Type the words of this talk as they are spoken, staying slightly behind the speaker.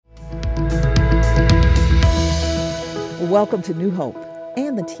Welcome to New Hope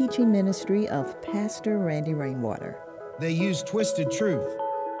and the teaching ministry of Pastor Randy Rainwater. They use twisted truth,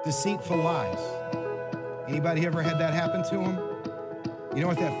 deceitful lies. Anybody ever had that happen to them? You know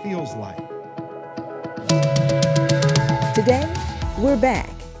what that feels like. Today, we're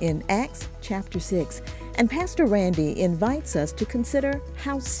back in Acts chapter 6, and Pastor Randy invites us to consider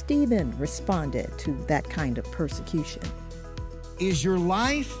how Stephen responded to that kind of persecution. Is your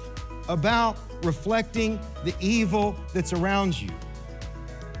life about reflecting the evil that's around you?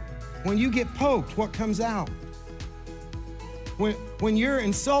 When you get poked, what comes out? When you're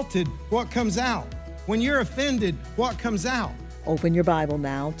insulted, what comes out? When you're offended, what comes out? Open your Bible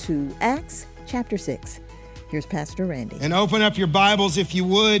now to Acts chapter 6. Here's Pastor Randy. And open up your Bibles, if you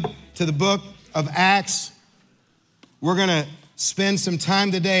would, to the book of Acts. We're going to spend some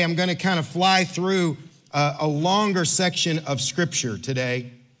time today. I'm going to kind of fly through a longer section of Scripture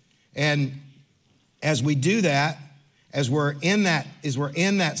today. And as we do that, as we're in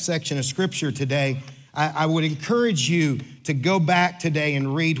that section of Scripture today, I would encourage you to go back today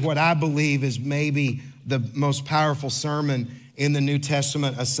and read what I believe is maybe the most powerful sermon in the New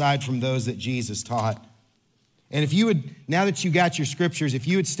Testament aside from those that Jesus taught. And if you would, now that you got your scriptures, if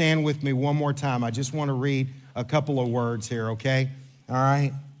you would stand with me one more time, I just want to read a couple of words here, okay? All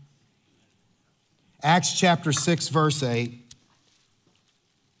right? Acts chapter 6, verse 8.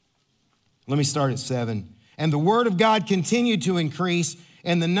 Let me start at 7. And the word of God continued to increase,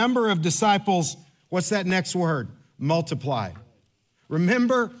 and the number of disciples, what's that next word? Multiplied.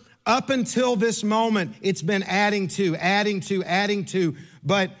 Remember, up until this moment, it's been adding to,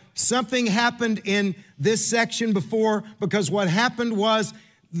 but something happened in this section before, because what happened was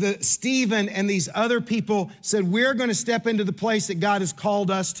Stephen and these other people said, we're going to step into the place that God has called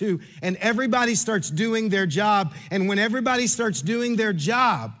us to, and everybody starts doing their job. And when everybody starts doing their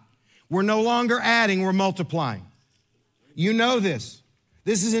job, we're no longer adding, we're multiplying. You know this.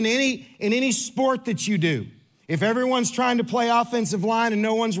 This is in any sport that you do. If everyone's trying to play offensive line and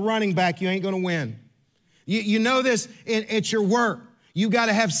no one's running back, you ain't going to win. You know this at your work. You got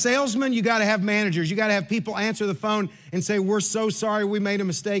to have salesmen, you got to have managers, you got to have people answer the phone and say, we're so sorry we made a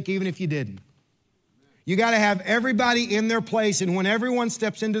mistake, even if you didn't. You got to have everybody in their place, and when everyone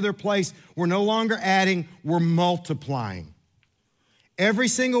steps into their place, we're no longer adding, we're multiplying. Every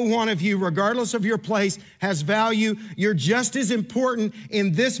single one of you, regardless of your place, has value. You're just as important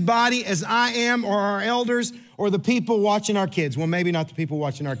in this body as I am, or our elders, or the people watching our kids. Well, maybe not the people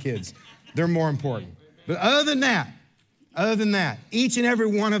watching our kids. They're more important. But other than that, each and every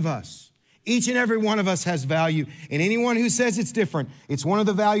one of us has value. And anyone who says it's different, it's one of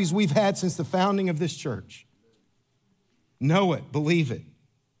the values we've had since the founding of this church. Know it, believe it.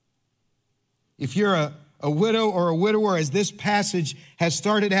 If you're a widow or a widower, as this passage has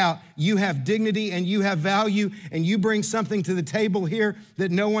started out, you have dignity and you have value, and you bring something to the table here that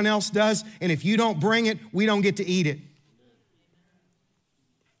no one else does. And if you don't bring it, we don't get to eat it.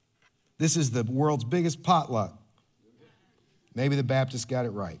 This is the world's biggest potluck. Maybe the Baptists got it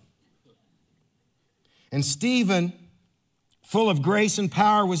right. And Stephen, full of grace and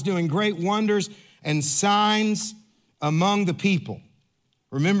power, was doing great wonders and signs among the people.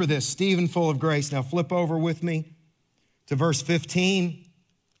 Remember this, Stephen full of grace. Now flip over with me to verse 15.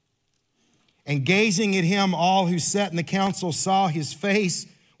 And gazing at him, all who sat in the council saw his face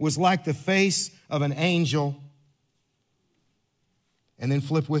was like the face of an angel. And then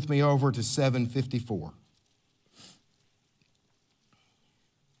flip with me over to 7:54.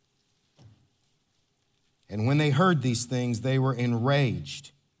 And when they heard these things, they were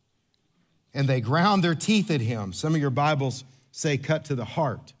enraged, and they ground their teeth at him. Some of your Bibles say cut to the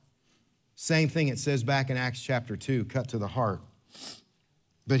heart. Same thing it says back in Acts chapter 2, cut to the heart.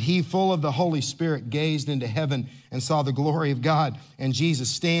 But he, full of the Holy Spirit, gazed into heaven and saw the glory of God and Jesus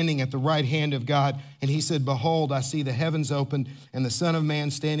standing at the right hand of God. And he said, behold, I see the heavens opened and the Son of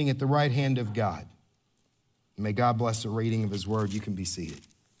Man standing at the right hand of God. May God bless the reading of his word. You can be seated.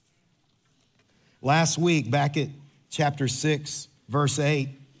 Last week, back at chapter 6, verse 8,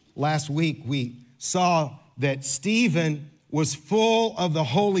 last week we saw that Stephen was full of the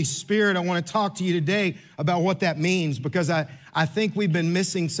Holy Spirit. I want to talk to you today about what that means, because I think we've been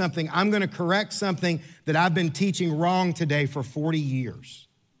missing something. I'm going to correct something that I've been teaching wrong today for 40 years.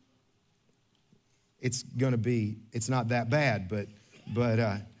 It's not that bad, but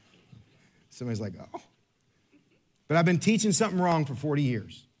somebody's like, oh. But I've been teaching something wrong for 40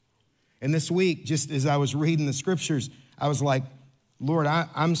 years. And this week, just as I was reading the scriptures, I was like, Lord,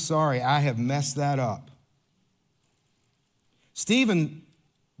 I'm sorry, I have messed that up. Stephen,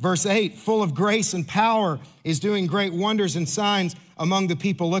 Verse 8, full of grace and power, is doing great wonders and signs among the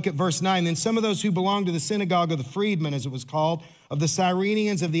people. Look at verse 9. Then some of those who belonged to the synagogue of the freedmen, as it was called, of the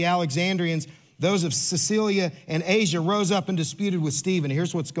Cyrenians, of the Alexandrians, those of Cilicia and Asia, rose up and disputed with Stephen.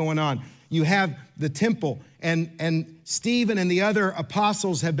 Here's what's going on. You have the temple, and Stephen and the other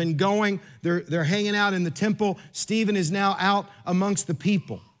apostles have been going. They're hanging out in the temple. Stephen is now out amongst the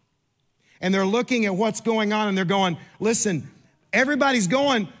people. And they're looking at what's going on, and they're going, listen, everybody's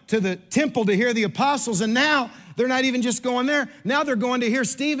going to the temple to hear the apostles, and now they're not even just going there. Now they're going to hear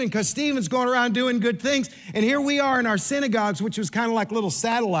Stephen, because Stephen's going around doing good things. And here we are in our synagogues, which was kind of like little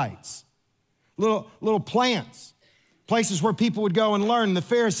satellites, little plants, places where people would go and learn. The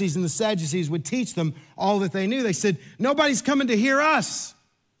Pharisees and the Sadducees would teach them all that they knew. They said, nobody's coming to hear us.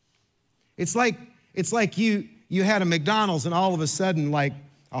 It's like you had a McDonald's, and all of a sudden, like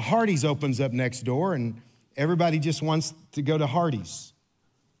a Hardee's opens up next door, and everybody just wants to go to Hardee's.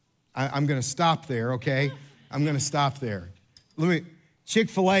 I'm going to stop there, okay? I'm going to stop there.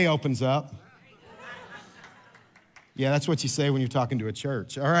 Chick-fil-A opens up. Yeah, that's what you say when you're talking to a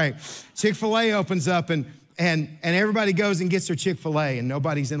church. All right, Chick-fil-A opens up, and everybody goes and gets their Chick-fil-A, and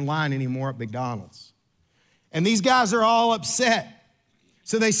nobody's in line anymore at McDonald's. And these guys are all upset.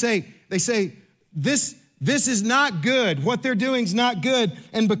 So they say, this is not good. What they're doing is not good.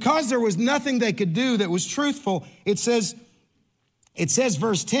 And because there was nothing they could do that was truthful, it says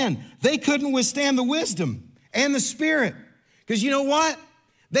verse 10, they couldn't withstand the wisdom and the spirit. Because you know what?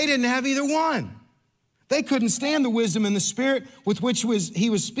 They didn't have either one. They couldn't stand the wisdom and the spirit with which he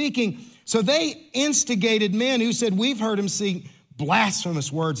was speaking. So they instigated men who said, we've heard him sing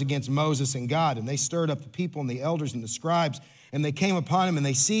blasphemous words against Moses and God. And they stirred up the people and the elders and the scribes, and they came upon him and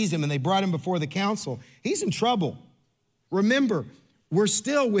they seized him and they brought him before the council. He's in trouble. Remember, we're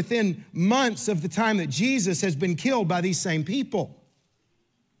still within months of the time that Jesus has been killed by these same people.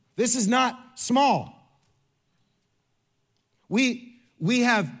 This is not small. We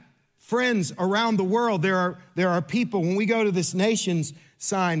have friends around the world. There are people, when we go to this nations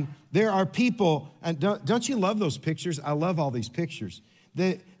sign, there are people, and don't you love those pictures? I love all these pictures.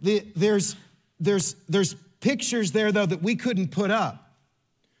 There's pictures there, though, that we couldn't put up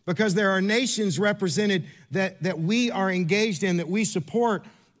because there are nations represented that we are engaged in, that we support,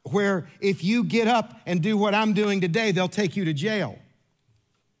 where if you get up and do what I'm doing today, they'll take you to jail.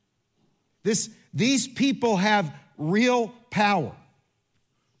 These people have real power.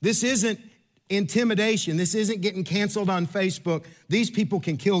 This isn't intimidation. This isn't getting canceled on Facebook. These people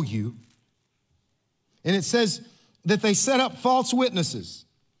can kill you. And it says that they set up false witnesses.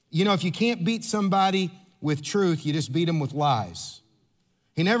 You know, if you can't beat somebody with truth, you just beat them with lies.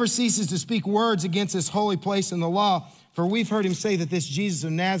 He never ceases to speak words against this holy place in the law, for we've heard him say that this Jesus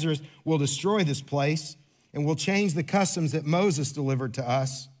of Nazareth will destroy this place and will change the customs that Moses delivered to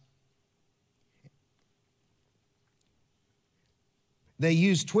us. They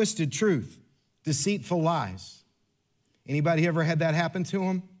use twisted truth, deceitful lies. Anybody ever had that happen to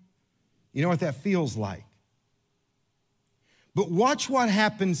them? You know what that feels like. But watch what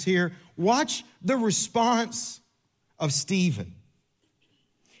happens here. Watch the response of Stephen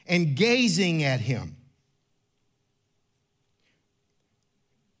and gazing at him.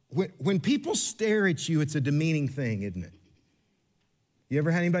 When people stare at you, it's a demeaning thing, isn't it? You ever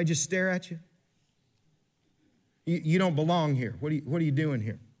had anybody just stare at you? You don't belong here. What are you doing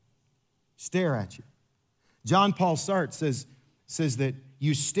here? Stare at you. John Paul Sartre says that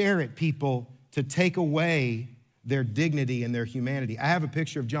you stare at people to take away their dignity and their humanity. I have a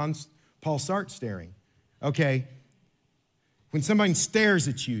picture of John Paul Sartre staring. Okay. When somebody stares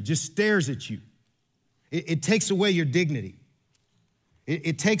at you, just stares at you, it takes away your dignity.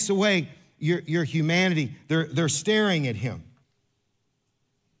 It takes away your humanity. They're staring at him.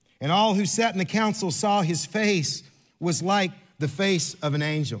 And all who sat in the council saw his face was like the face of an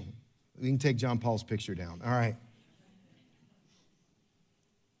angel. We can take John Paul's picture down. All right.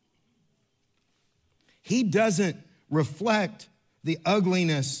 He doesn't reflect the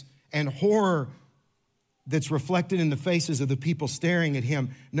ugliness and horror that's reflected in the faces of the people staring at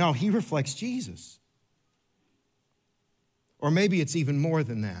him. No, he reflects Jesus. Or maybe it's even more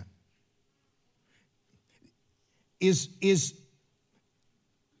than that. Is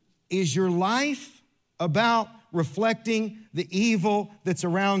your life about reflecting the evil that's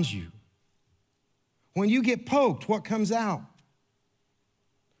around you? When you get poked, what comes out?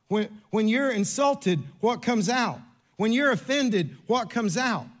 When you're insulted, what comes out? When you're offended, what comes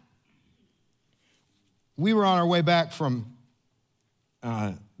out? We were on our way back from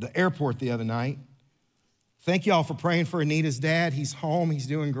the airport the other night. Thank y'all for praying for Anita's dad. He's home. He's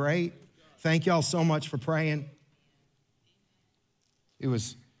doing great. Thank y'all so much for praying. It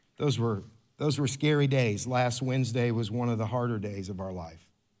was those were scary days. Last Wednesday was one of the harder days of our life.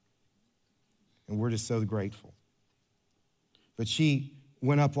 And we're just so grateful. But she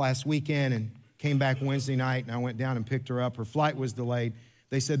went up last weekend and came back Wednesday night, and I went down and picked her up. Her flight was delayed.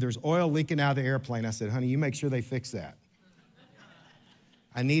 They said there's oil leaking out of the airplane. I said, honey, you make sure they fix that.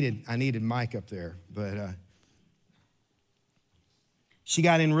 I needed Mike up there, but she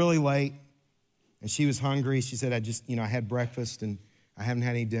got in really late, and she was hungry. She said, I had breakfast, and I haven't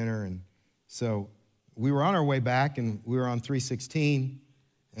had any dinner. And so we were on our way back, and we were on 316,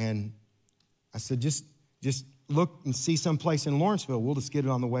 and I said, just look and see someplace in Lawrenceville. We'll just get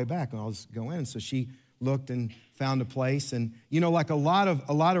it on the way back, and I'll just go in. So she looked and found a place. And, like a lot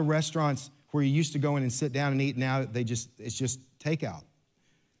of restaurants where you used to go in and sit down and eat, now it's just takeout.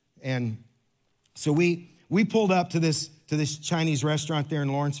 And so we pulled up to this Chinese restaurant there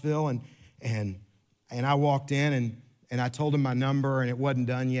in Lawrenceville, and I walked in, and I told him my number, and it wasn't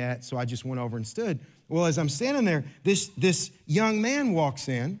done yet, so I just went over and stood. Well, as I'm standing there, this young man walks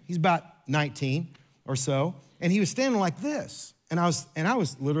in. He's about 19 or so, and he was standing like this. And I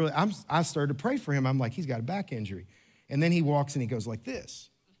was literally, I started to pray for him. I'm like, he's got a back injury. And then he walks and he goes like this.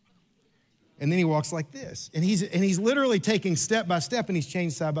 And then he walks like this. And he's literally taking step by step, and he's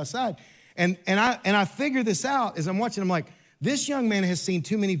changed side by side. And I figured this out as I'm watching. I'm like, this young man has seen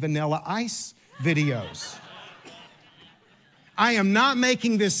too many Vanilla Ice videos. I am not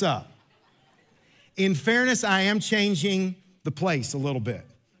making this up. In fairness, I am changing the place a little bit.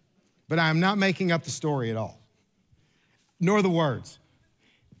 But I am not making up the story at all, nor the words.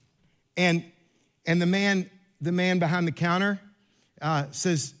 And the man behind the counter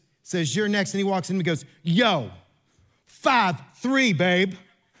says, you're next. And he walks in and goes, yo, 5'3", babe.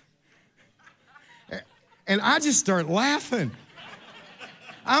 And I just start laughing.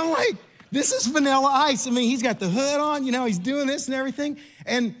 I'm like, this is Vanilla Ice. I mean, he's got the hood on, he's doing this and everything.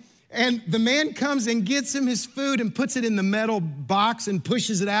 And the man comes and gets him his food and puts it in the metal box and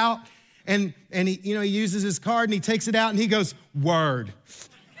pushes it out. And he uses his card and he takes it out and he goes, word.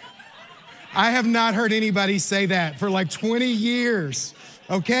 I have not heard anybody say that for like 20 years,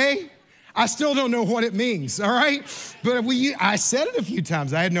 okay? I still don't know what it means, all right? But I said it a few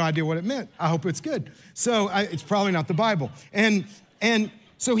times. I had no idea what it meant. I hope it's good. So it's probably not the Bible. And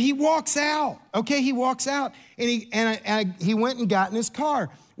so he walks out, okay? He walks out and he went and got in his car.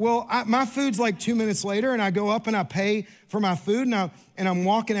 Well, my food's like 2 minutes later, and I go up and I pay for my food, and I'm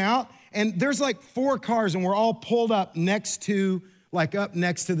walking out, and there's like 4 cars, and we're all pulled up next to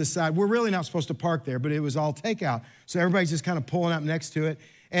the side. We're really not supposed to park there, but it was all takeout. So everybody's just kind of pulling up next to it.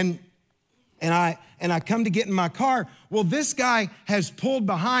 And I come to get in my car. Well, this guy has pulled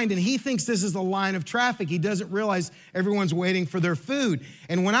behind, and he thinks this is a line of traffic. He doesn't realize everyone's waiting for their food.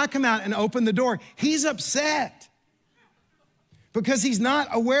 And when I come out and open the door, he's upset because he's not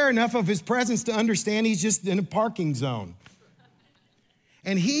aware enough of his presence to understand he's just in a parking zone.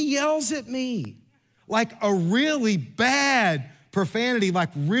 And he yells at me like a really bad profanity, like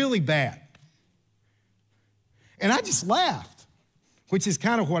really bad. And I just laughed, which is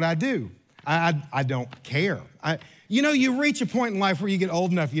kind of what I do. I don't care. You reach a point in life where you get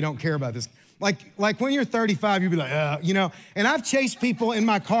old enough, you don't care about this. Like when you're 35, you'd be like, and I've chased people in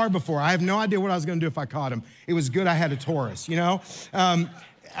my car before. I have no idea what I was gonna do if I caught them. It was good I had a Taurus,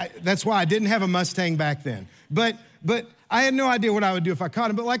 that's why I didn't have a Mustang back then. But I had no idea what I would do if I caught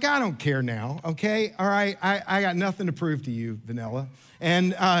him. But I don't care now, okay? All right, I got nothing to prove to you, Vanilla.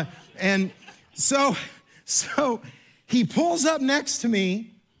 And so he pulls up next to me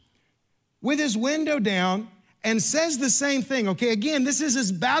with his window down and says the same thing, okay? Again, this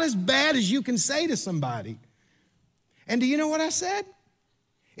is about as bad as you can say to somebody. And do you know what I said?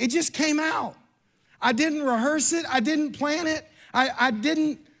 It just came out. I didn't rehearse it. I didn't plan it. I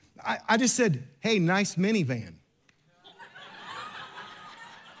just said, hey, nice minivan.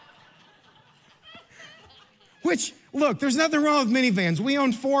 Which, look, there's nothing wrong with minivans. We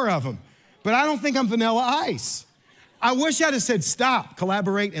own 4 of them. But I don't think I'm Vanilla Ice. I wish I'd have said, stop,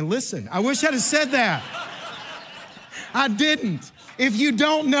 collaborate, and listen. I wish I'd have said that. I didn't. If you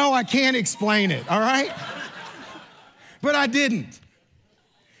don't know, I can't explain it, all right? But I didn't.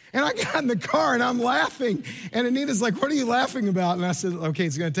 And I got in the car and I'm laughing. And Anita's like, what are you laughing about? And I said, okay,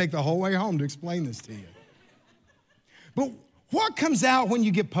 it's gonna take the whole way home to explain this to you. But what comes out when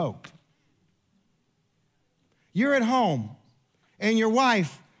you get poked? You're at home and your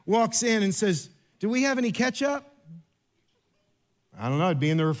wife walks in and says, do we have any ketchup? I don't know, it'd be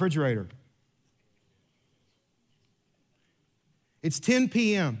in the refrigerator. It's 10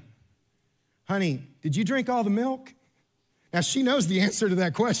 p.m. Honey, did you drink all the milk? Now, she knows the answer to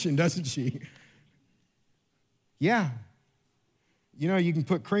that question, doesn't she? Yeah. You know, you can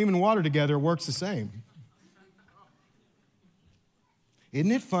put cream and water together, it works the same.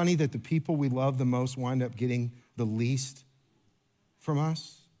 Isn't it funny that the people we love the most wind up getting the least from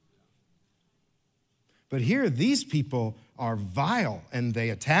us? But here, these people are vile and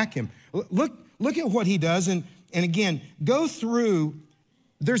they attack him. Look at what he does. And again, go through.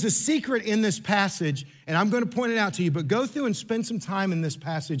 There's a secret in this passage, and I'm going to point it out to you, but go through and spend some time in this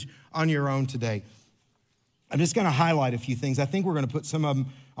passage on your own today. I'm just going to highlight a few things. I think we're going to put some of them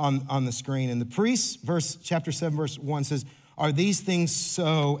on the screen. And the priests, chapter 7, verse 1 says, "Are these things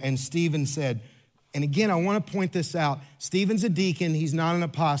so?" And Stephen said, and again, I want to point this out. Stephen's a deacon. He's not an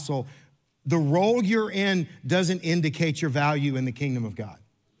apostle. The role you're in doesn't indicate your value in the kingdom of God.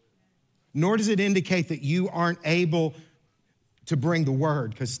 Nor does it indicate that you aren't able to bring the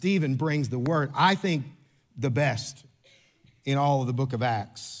word, because Stephen brings the word, I think, the best in all of the book of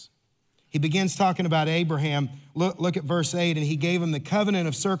Acts. He begins talking about Abraham. Look at verse 8, and he gave him the covenant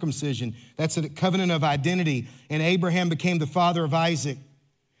of circumcision. That's a covenant of identity. And Abraham became the father of Isaac.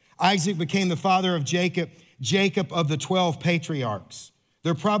 Isaac became the father of Jacob, Jacob of the 12 patriarchs.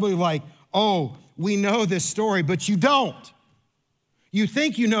 They're probably like, oh, we know this story, but you don't. You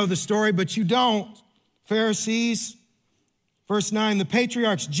think you know the story, but you don't. Pharisees. Verse 9, the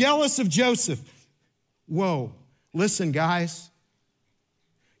patriarchs jealous of Joseph. Whoa, listen, guys.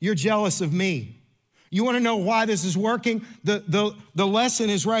 You're jealous of me. You want to know why this is working? The lesson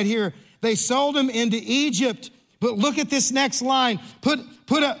is right here. They sold him into Egypt, but look at this next line. Put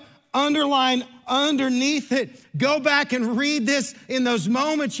a underline underneath it. Go back and read this in those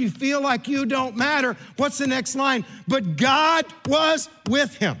moments you feel like you don't matter. What's the next line? But God was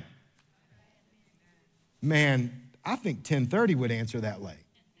with him. Man, I think 10:30 would answer that late.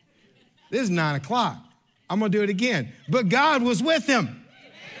 This is 9 o'clock. I'm going to do it again. But God was with him.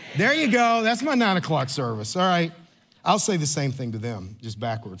 There you go. That's my 9 o'clock service. All right. I'll say the same thing to them, just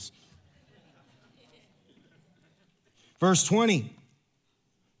backwards. Verse 20.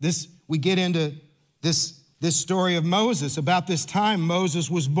 We get into this story of Moses. About this time,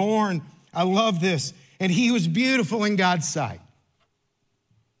 Moses was born. I love this. And he was beautiful in God's sight.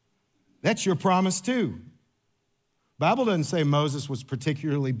 That's your promise too. Bible doesn't say Moses was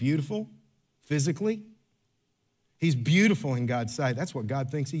particularly beautiful physically. He's beautiful in God's sight. That's what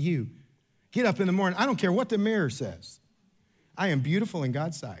God thinks of you. Get up in the morning. I don't care what the mirror says. I am beautiful in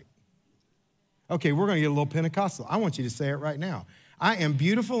God's sight. Okay, we're going to get a little Pentecostal. I want you to say it right now. I am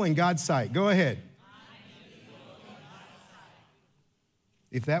beautiful in God's sight. Go ahead.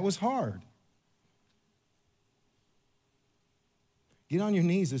 If that was hard, get on your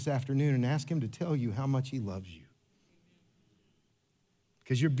knees this afternoon and ask him to tell you how much he loves you.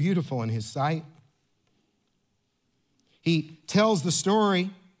 Because you're beautiful in his sight. He tells the story.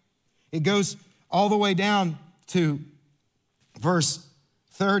 It goes all the way down to verse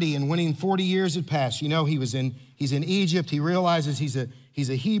 30. And when 40 years had passed, you know, he's in Egypt. He realizes he's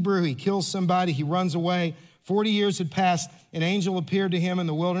a Hebrew. He kills somebody. He runs away. 40 years had passed. An angel appeared to him in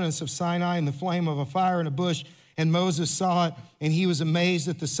the wilderness of Sinai in the flame of a fire in a bush. And Moses saw it, and he was amazed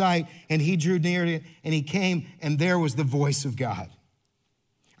at the sight. And he drew near to it, and he came, and there was the voice of God.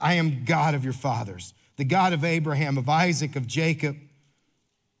 I am God of your fathers, the God of Abraham, of Isaac, of Jacob.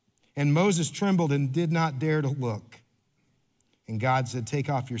 And Moses trembled and did not dare to look. And God said, take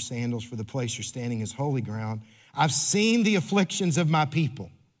off your sandals, for the place you're standing is holy ground. I've seen the afflictions of my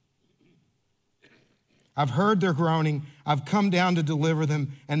people. I've heard their groaning. I've come down to deliver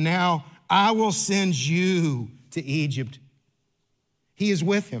them. And now I will send you to Egypt. He is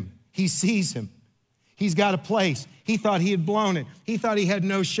with him. He sees him. He's got a place. He thought he had blown it. He thought he had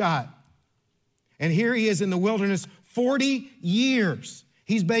no shot. And here he is in the wilderness 40 years.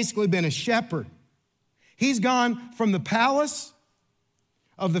 He's basically been a shepherd. He's gone from the palace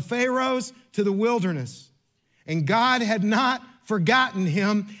of the pharaohs to the wilderness. And God had not forgotten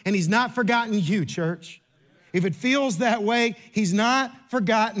him, and he's not forgotten you, church. If it feels that way, he's not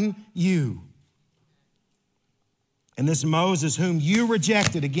forgotten you. And this Moses, whom you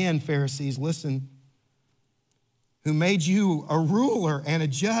rejected, again, Pharisees, listen, who made you a ruler and a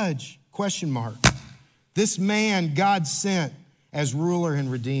judge, question mark. This man God sent as ruler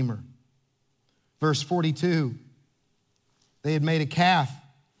and redeemer. Verse 42, they had made a calf.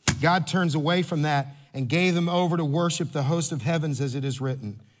 God turns away from that and gave them over to worship the host of heavens as it is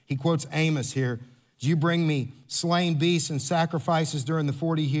written. He quotes Amos here. Did you bring me slain beasts and sacrifices during the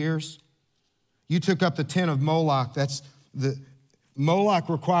 40 years? You took up the tent of Moloch. Moloch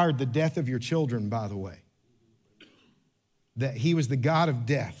required the death of your children, by the way. That he was the God of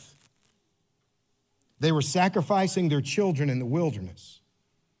death. They were sacrificing their children in the wilderness.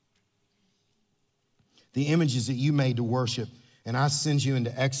 The images that you made to worship. and I send you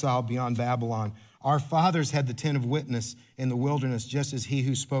into exile beyond Babylon. Our fathers had the tent of witness in the wilderness, just as he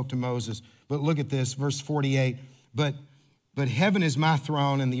who spoke to Moses. But look at this, verse 48. But heaven is my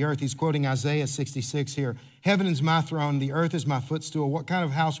throne and the earth. He's quoting Isaiah 66 here. Heaven is my throne, the earth is my footstool. What kind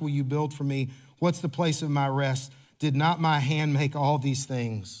of house will you build for me? What's the place of my rest? Did not my hand make all these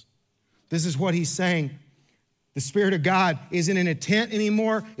things? This is what he's saying. The Spirit of God isn't in a tent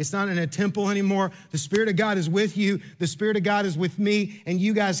anymore. It's not in a temple anymore. The Spirit of God is with you. The Spirit of God is with me, and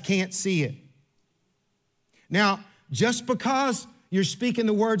you guys can't see it. Now, just because you're speaking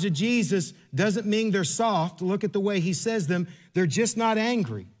the words of Jesus doesn't mean they're soft. Look at the way he says them. They're just not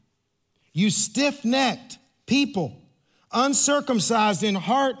angry. You stiff-necked people, uncircumcised in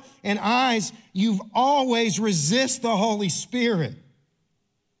heart and eyes, you've always resist the Holy Spirit.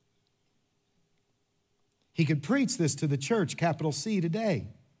 He could preach this to the church, capital C, today.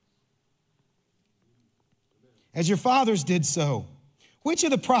 As your fathers did so. Which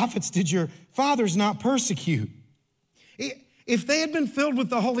of the prophets did your fathers not persecute? If they had been filled with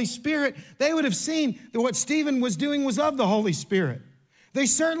the Holy Spirit, they would have seen that what Stephen was doing was of the Holy Spirit. They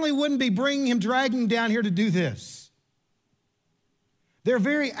certainly wouldn't be bringing him, dragging him down here to do this. Their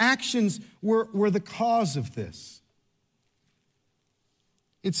very actions were the cause of this.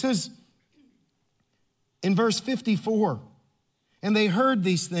 It says in verse 54, and they heard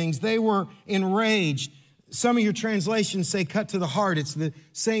these things, they were enraged. Some of your translations say cut to the heart. It's the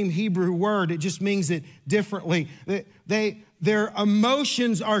same Hebrew word. It just means it differently. Their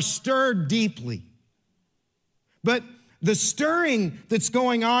emotions are stirred deeply. But the stirring that's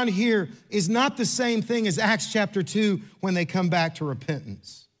going on here is not the same thing as Acts chapter 2 when they come back to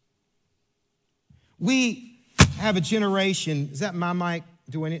repentance. We have a generation. Is that my mic?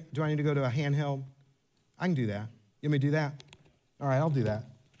 Do I need to go to a handheld? I can do that. You want me to do that? All right, I'll do that.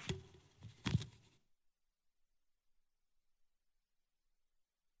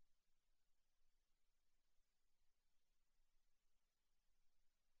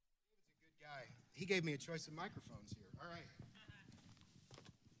 He gave me a choice of microphones here. All right.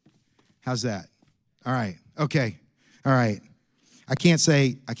 How's that? All right. Okay. All right. I can't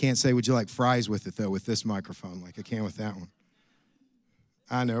say, would you like fries with it, though, with this microphone, like I can with that one.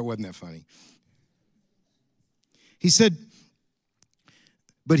 I know, it wasn't that funny. He said,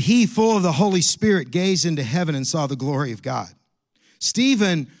 but he, full of the Holy Spirit, gazed into heaven and saw the glory of God.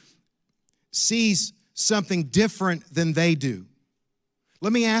 Stephen sees something different than they do.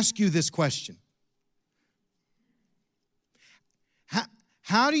 Let me ask you this question.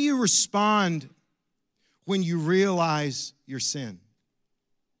 How do you respond when you realize your sin?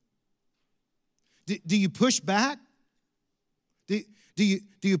 Do you push back? Do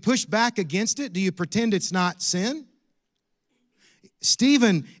you push back against it? Do you pretend it's not sin?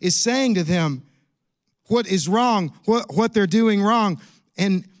 Stephen is saying to them what is wrong, what they're doing wrong,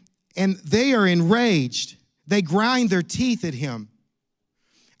 and they are enraged. They grind their teeth at him.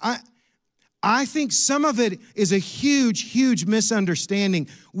 I think some of it is a huge, huge misunderstanding.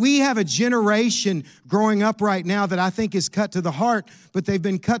 We have a generation growing up right now that I think is cut to the heart, but they've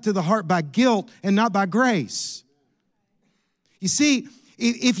been cut to the heart by guilt and not by grace. You see,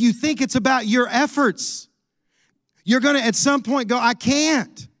 if you think it's about your efforts, you're going to at some point go, I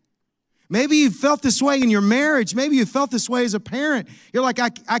can't. Maybe you felt this way in your marriage. Maybe you felt this way as a parent. You're like,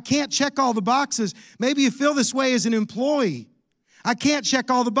 I can't check all the boxes. Maybe you feel this way as an employee. I can't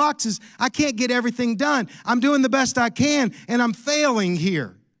check all the boxes. I can't get everything done. I'm doing the best I can, and I'm failing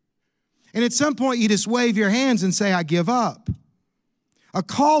here. And at some point, you just wave your hands and say, I give up. A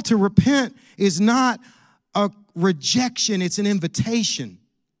call to repent is not a rejection. It's an invitation.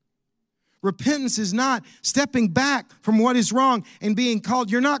 Repentance is not stepping back from what is wrong and being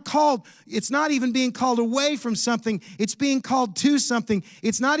called. You're not called. It's not even being called away from something. It's being called to something.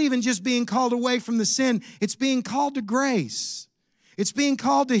 It's not even just being called away from the sin. It's being called to grace. It's being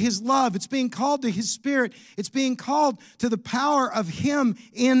called to his love. It's being called to his Spirit. It's being called to the power of him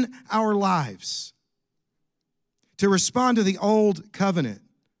in our lives. To respond to the old covenant,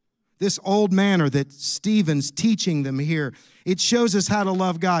 this old manner that Stephen's teaching them here, it shows us how to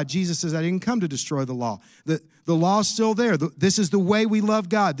love God. Jesus says, I didn't come to destroy the law. The law's still there. This is the way we love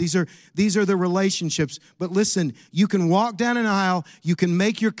God. These are the relationships. But listen, you can walk down an aisle. You can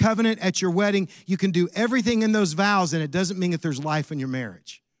make your covenant at your wedding. You can do everything in those vows, and it doesn't mean that there's life in your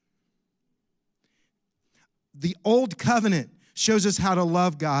marriage. The old covenant shows us how to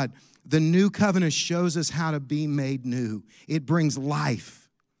love God. The new covenant shows us how to be made new. It brings life.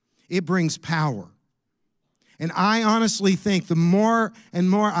 It brings power. And I honestly think the more and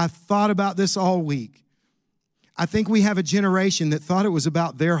more I've thought about this all week, I think we have a generation that thought it was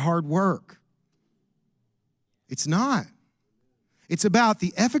about their hard work. It's not. It's about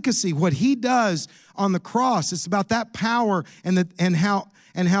the efficacy, what he does on the cross. It's about that power and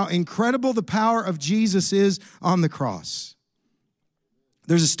how incredible the power of Jesus is on the cross.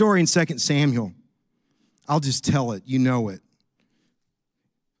 There's a story in 2 Samuel. I'll just tell it. You know it.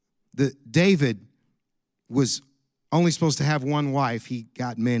 David was only supposed to have one wife. He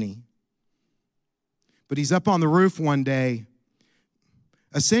got many. But he's up on the roof one day,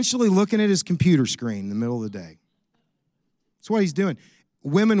 essentially looking at his computer screen in the middle of the day. That's what he's doing.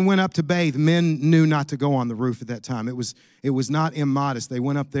 Women went up to bathe. Men knew not to go on the roof at that time. It was not immodest. They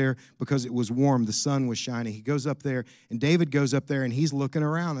went up there because it was warm. The sun was shining. He goes up there, and David goes up there, and he's looking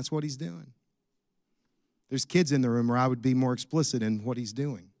around. That's what he's doing. There's kids in the room, or I would be more explicit in what he's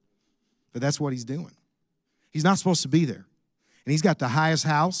doing. But that's what he's doing. He's not supposed to be there. And he's got the highest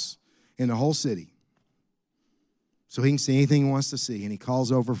house in the whole city. So he can see anything he wants to see. And he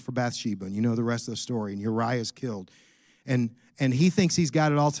calls over for Bathsheba. And you know the rest of the story. And Uriah is killed. And he thinks he's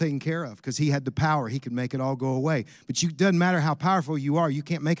got it all taken care of because he had the power. He could make it all go away. But it doesn't matter how powerful you are. You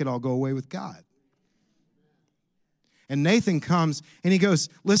can't make it all go away with God. And Nathan comes and he goes,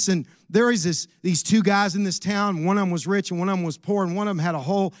 listen, there is these two guys in this town. One of them was rich and one of them was poor. And one of them had a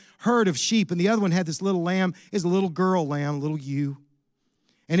whole herd of sheep. And the other one had this little lamb. It's a little girl lamb, a little ewe.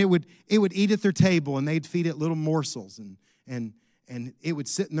 And it would eat at their table, and they'd feed it little morsels, and it would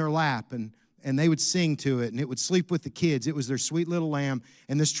sit in their lap, and they would sing to it, and it would sleep with the kids. It was their sweet little lamb.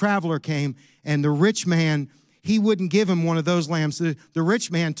 And this traveler came, and the rich man, he wouldn't give him one of those lambs. The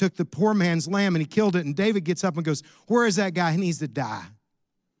rich man took the poor man's lamb, and he killed it. And David gets up and goes, where is that guy? He needs to die.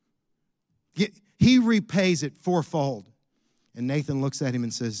 He repays it fourfold. And Nathan looks at him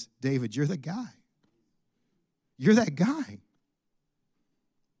and says, David, you're the guy. You're that guy.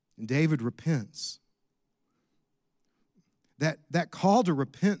 And David repents. That call to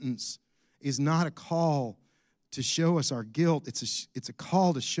repentance is not a call to show us our guilt. It's a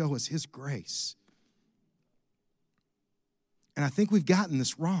call to show us his grace. And I think we've gotten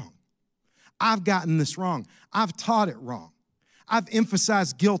this wrong. I've gotten this wrong. I've taught it wrong. I've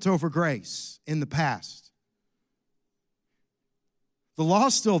emphasized guilt over grace in the past. The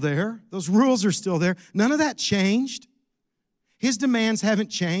law's still there. Those rules are still there. None of that changed. His demands haven't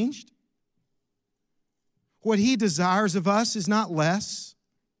changed. What he desires of us is not less.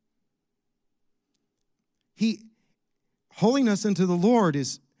 Holiness unto the Lord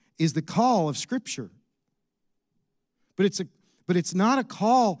is the call of Scripture. But it's not a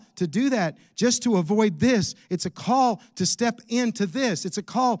call to do that just to avoid this. It's a call to step into this. It's a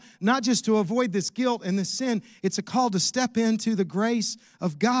call not just to avoid this guilt and this sin. It's a call to step into the grace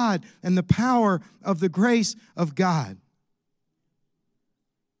of God and the power of the grace of God.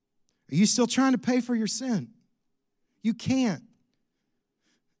 Are you still trying to pay for your sin? You can't.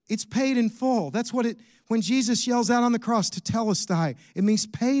 It's paid in full. That's what when Jesus yells out on the cross, tetelestai, it means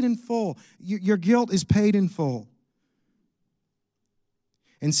paid in full. Your guilt is paid in full.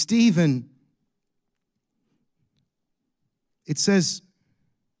 And Stephen, it says,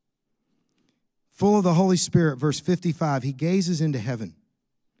 full of the Holy Spirit, verse 55, he gazes into heaven,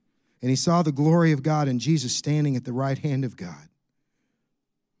 and he saw the glory of God and Jesus standing at the right hand of God.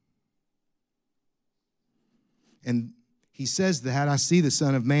 And he says that, I see the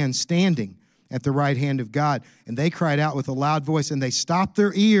Son of Man standing at the right hand of God. And they cried out with a loud voice, and they stopped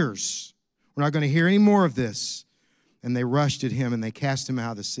their ears. We're not going to hear any more of this. And they rushed at him, and they cast him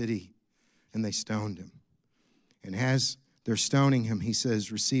out of the city, and they stoned him. And as they're stoning him, he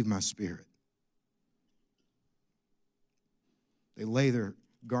says, receive my spirit. They lay their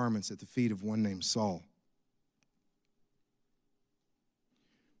garments at the feet of one named Saul.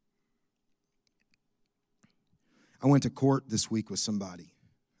 I went to court this week with somebody.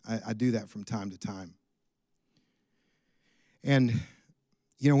 I do that from time to time. And,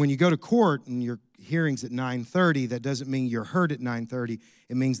 when you go to court and your hearing's at 9:30, that doesn't mean you're heard at 9:30.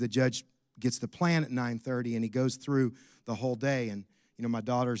 It means the judge gets the plan at 9:30, and he goes through the whole day. And, my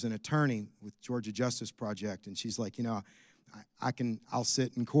daughter's an attorney with Georgia Justice Project, and she's like, I'll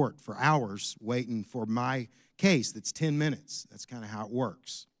sit in court for hours waiting for my case that's 10 minutes. That's kind of how it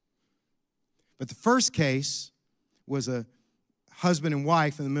works. But the first case was a husband and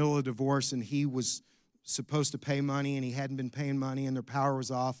wife in the middle of a divorce, and he was supposed to pay money, and he hadn't been paying money, and their power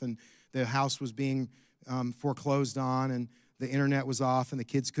was off, and the house was being foreclosed on, and the internet was off, and the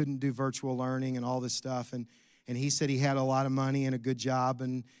kids couldn't do virtual learning and all this stuff. And he said he had a lot of money and a good job,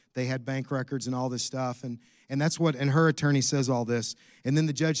 and they had bank records and all this stuff. And her attorney says all this. And then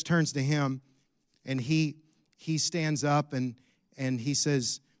the judge turns to him, and he stands up, and he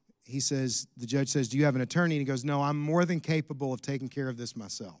says, the judge says, do you have an attorney? And he goes, no, I'm more than capable of taking care of this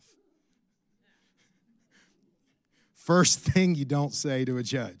myself. First thing you don't say to a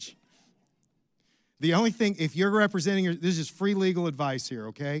judge. The only thing, if you're representing, this is free legal advice here,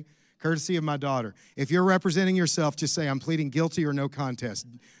 okay? Courtesy of my daughter. If you're representing yourself, just say, I'm pleading guilty or no contest.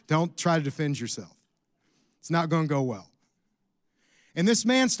 Don't try to defend yourself. It's not going to go well. And this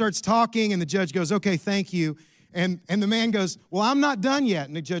man starts talking, and the judge goes, okay, thank you. And the man goes, well, I'm not done yet.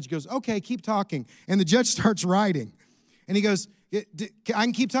 And the judge goes, okay, keep talking. And the judge starts writing. And he goes, I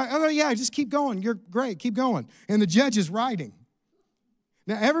can keep talking. Oh, yeah, just keep going. You're great. Keep going. And the judge is writing.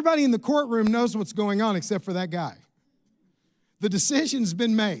 Now, everybody in the courtroom knows what's going on except for that guy. The decision's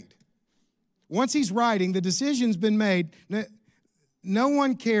been made. Once he's writing, the decision's been made. No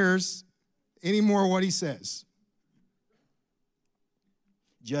one cares anymore what he says.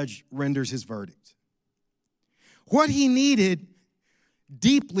 Judge renders his verdict. What he needed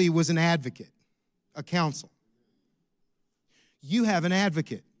deeply was an advocate, a counsel. You have an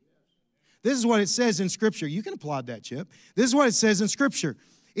advocate. This is what it says in Scripture. You can applaud that, Chip. This is what it says in Scripture.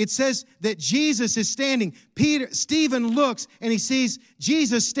 It says that Jesus is standing. Stephen looks and he sees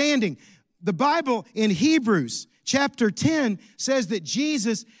Jesus standing. The Bible in Hebrews chapter 10 says that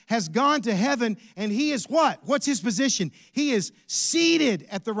Jesus has gone to heaven and he is what? What's his position? He is seated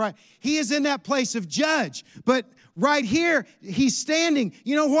at the right. He is in that place of judge. But right here, he's standing.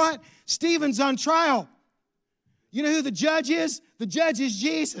 You know what? Stephen's on trial. You know who the judge is? The judge is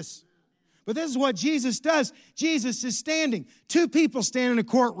Jesus. But this is what Jesus does. Jesus is standing. Two people stand in a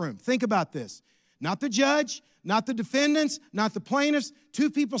courtroom. Think about this. Not the judge, not the defendants, not the plaintiffs. Two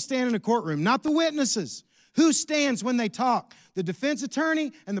people stand in a courtroom, not the witnesses. Who stands when they talk? The defense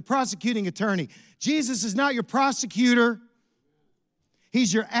attorney and the prosecuting attorney. Jesus is not your prosecutor.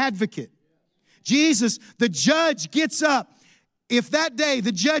 He's your advocate. Jesus, the judge, gets up. If that day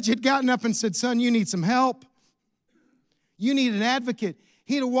the judge had gotten up and said, son, you need some help. You need an advocate.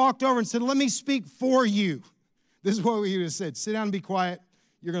 He'd have walked over and said, let me speak for you. This is what he would have said. Sit down and be quiet.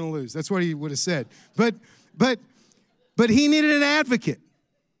 You're going to lose. That's what he would have said. But he needed an advocate.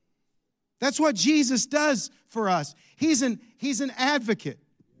 That's what Jesus does for us. He's an advocate.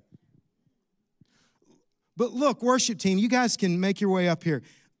 But look, worship team, you guys can make your way up here.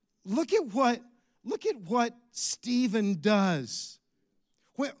 Look at what Stephen does.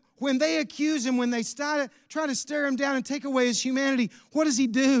 When they accuse him, when they try to stare him down and take away his humanity, what does he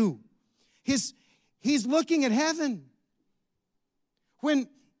do? He's looking at heaven. When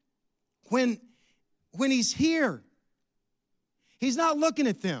he's here, he's not looking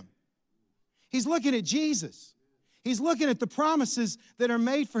at them. He's looking at Jesus. He's looking at the promises that are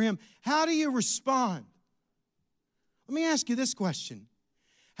made for him. How do you respond? Let me ask you this question.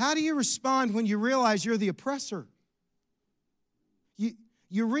 How do you respond when you realize you're the oppressor?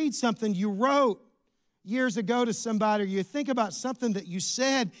 You read something you wrote years ago to somebody, or you think about something that you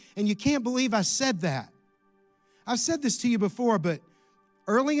said, and you can't believe I said that. I've said this to you before, but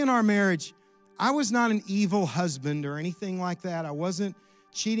early in our marriage, I was not an evil husband or anything like that. I wasn't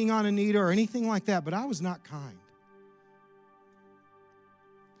cheating on Anita or anything like that, but I was not kind.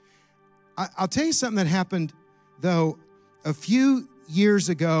 I'll tell you something that happened, though, a few years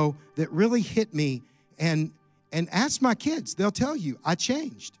ago that really hit me, and ask my kids. They'll tell you, I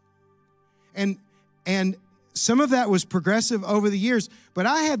changed. And some of that was progressive over the years, but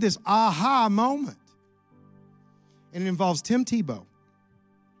I had this aha moment, and it involves Tim Tebow.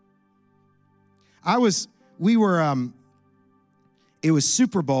 It was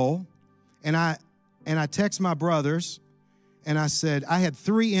Super Bowl, and I text my brothers, and I said, I had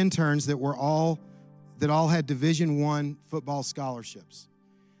 3 interns that all had Division I football scholarships.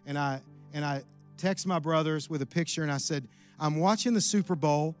 And I text my brothers with a picture, and I said, I'm watching the Super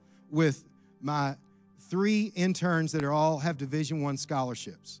Bowl with my 3 interns that all have Division I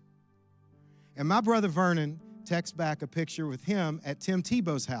scholarships. And my brother Vernon texts back a picture with him at Tim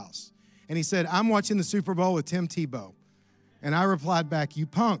Tebow's house. And he said, I'm watching the Super Bowl with Tim Tebow. And I replied back, you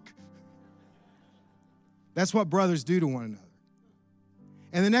punk. That's what brothers do to one another.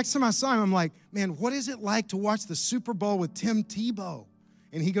 And the next time I saw him, I'm like, man, what is it like to watch the Super Bowl with Tim Tebow?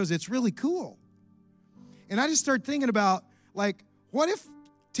 And he goes, it's really cool. And I just started thinking about, like, what if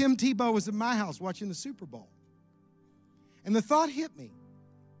Tim Tebow was at my house watching the Super Bowl? And the thought hit me.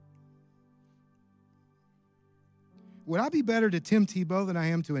 Would I be better to Tim Tebow than I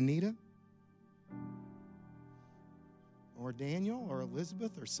am to Anita? Or Daniel, or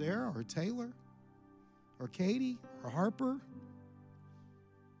Elizabeth, or Sarah, or Taylor, or Katie, or Harper,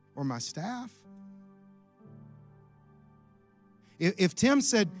 or my staff? If Tim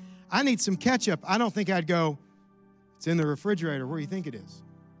said, I need some ketchup, I don't think I'd go, it's in the refrigerator. Where do you think it is?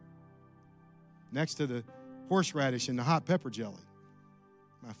 Next to the horseradish and the hot pepper jelly.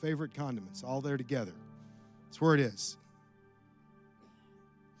 My favorite condiments, all there together. That's where it is.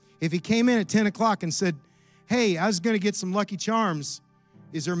 If he came in at 10 o'clock and said, hey, I was going to get some Lucky Charms.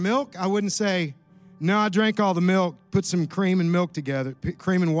 Is there milk? I wouldn't say, no, I drank all the milk, put some cream and milk together,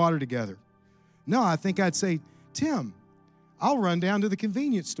 cream and water together. No, I think I'd say, Tim, I'll run down to the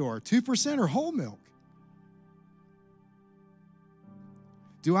convenience store, 2% or whole milk.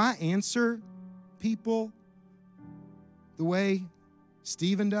 Do I answer people the way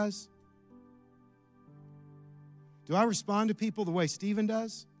Stephen does? Do I respond to people the way Stephen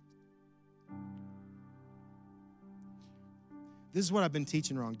does? This is what I've been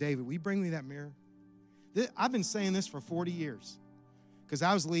teaching wrong. David, will you bring me that mirror? I've been saying this for 40 years because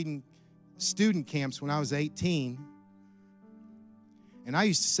I was leading student camps when I was 18. And I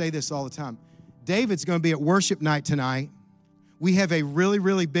used to say this all the time. David's going to be at worship night tonight. We have a really,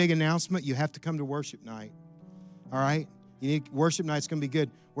 really big announcement. You have to come to worship night. All right? Worship night's going to be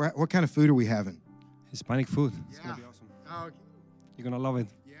good. What kind of food are we having? Hispanic food. It's Yeah. going to be awesome. Oh, You're going to love it.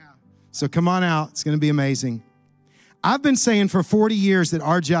 yeah. So come on out. It's going to be amazing. I've been saying for 40 years that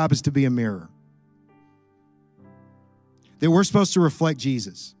our job is to be a mirror. That we're supposed to reflect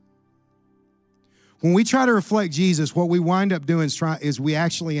Jesus. When we try to reflect Jesus, what we wind up doing is we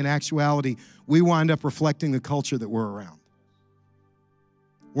actually, in actuality, we wind up reflecting the culture that we're around.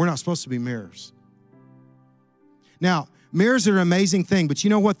 We're not supposed to be mirrors. Now, mirrors are an amazing thing, but you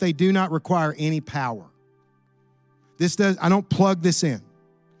know what? They do not require any power. I don't plug this in.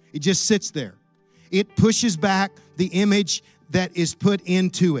 It just sits there. It pushes back the image that is put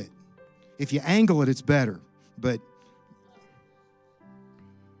into it. If you angle it, it's better, but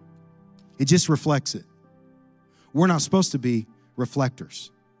it just reflects it. We're not supposed to be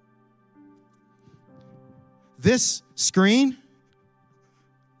reflectors. This screen,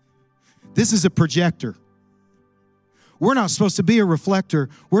 this is a projector. We're not supposed to be a reflector.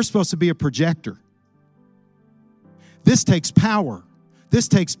 We're supposed to be a projector. This takes power. This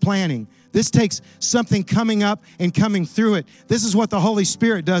takes planning. This takes something coming up and coming through it. This is what the Holy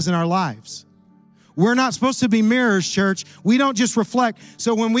Spirit does in our lives. We're not supposed to be mirrors, church. We don't just reflect.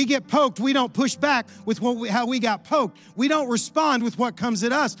 So when we get poked, we don't push back with how we got poked. We don't respond with what comes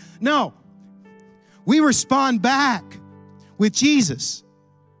at us. No. We respond back with Jesus.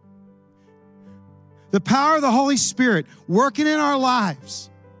 The power of the Holy Spirit working in our lives.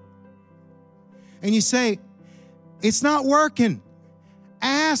 And you say, it's not working.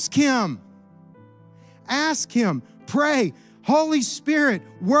 Ask Him. Ask Him. Pray. Holy Spirit,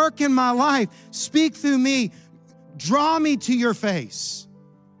 work in my life. Speak through me. Draw me to your face.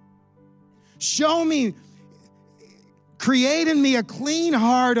 Show me. Create in me a clean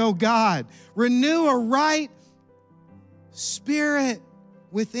heart, O God. Renew a right spirit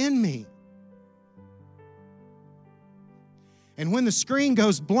within me. And when the screen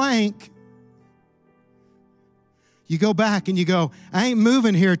goes blank, you go back and you go, I ain't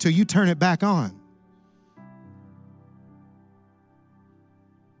moving here till you turn it back on.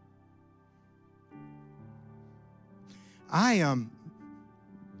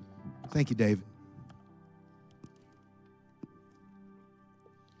 Thank you, David.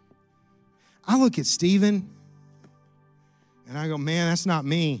 I look at Stephen and I go, man, that's not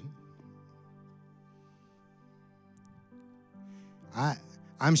me.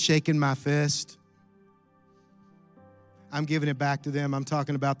 I'm shaking my fist. I'm giving it back to them. I'm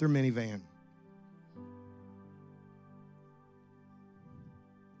talking about their minivan.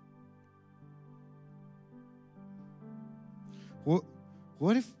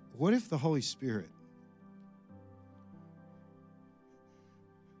 What if the Holy Spirit,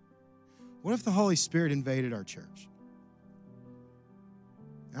 what if the Holy Spirit invaded our church?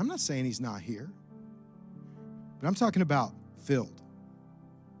 I'm not saying He's not here, but I'm talking about filled.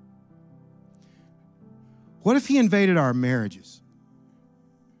 What if He invaded our marriages?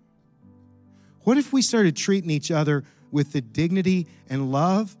 What if we started treating each other with the dignity and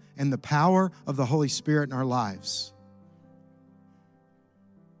love and the power of the Holy Spirit in our lives?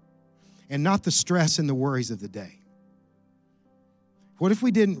 And not the stress and the worries of the day. What if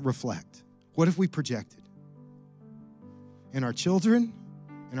we didn't reflect? What if we projected? In our children,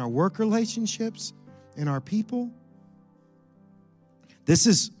 in our work relationships, in our people? This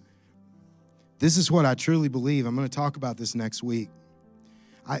is what I truly believe. I'm going to talk about this next week.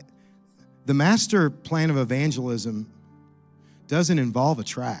 The master plan of evangelism doesn't involve a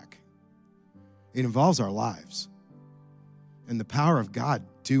track. It involves our lives and the power of God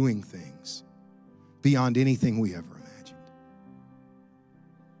doing things beyond anything we ever imagined.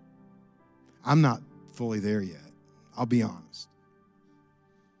 I'm not fully there yet. I'll be honest.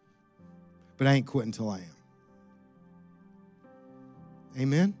 But I ain't quitting until I am.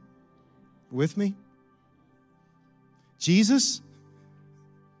 Amen? With me? Jesus,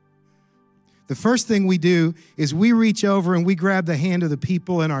 the first thing we do is we reach over and we grab the hand of the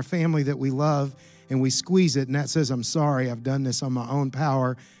people in our family that we love and we squeeze it, and that says, I'm sorry, I've done this on my own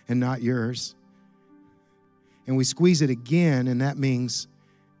power and not yours. And we squeeze it again, and that means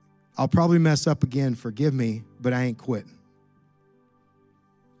I'll probably mess up again, forgive me, but I ain't quitting.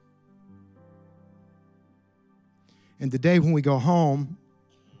 And the day when we go home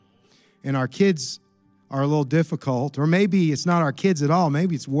and our kids are a little difficult, or maybe it's not our kids at all,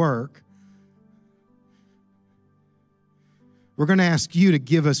 maybe it's work, we're going to ask you to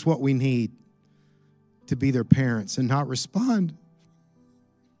give us what we need to be their parents and not respond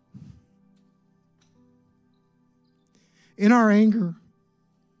in our anger,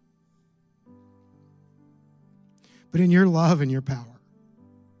 but in your love and your power.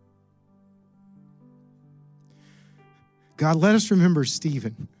 God, let us remember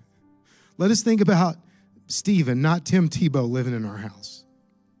Stephen. Let us think about Stephen, not Tim Tebow, living in our house.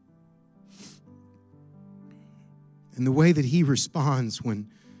 And the way that he responds when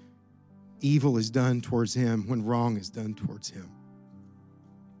evil is done towards him, when wrong is done towards him.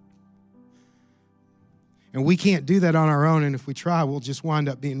 And we can't do that on our own, and if we try, we'll just wind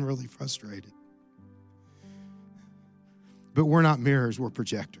up being really frustrated. But we're not mirrors, we're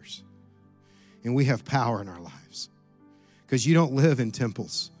projectors. And we have power in our lives. Because you don't live in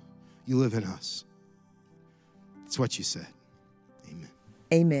temples, you live in us. That's what you said. Amen.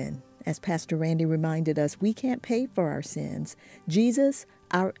 Amen. As Pastor Randy reminded us, we can't pay for our sins. Jesus,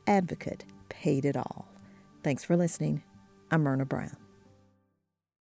 our advocate, paid it all. Thanks for listening. I'm Myrna Brown.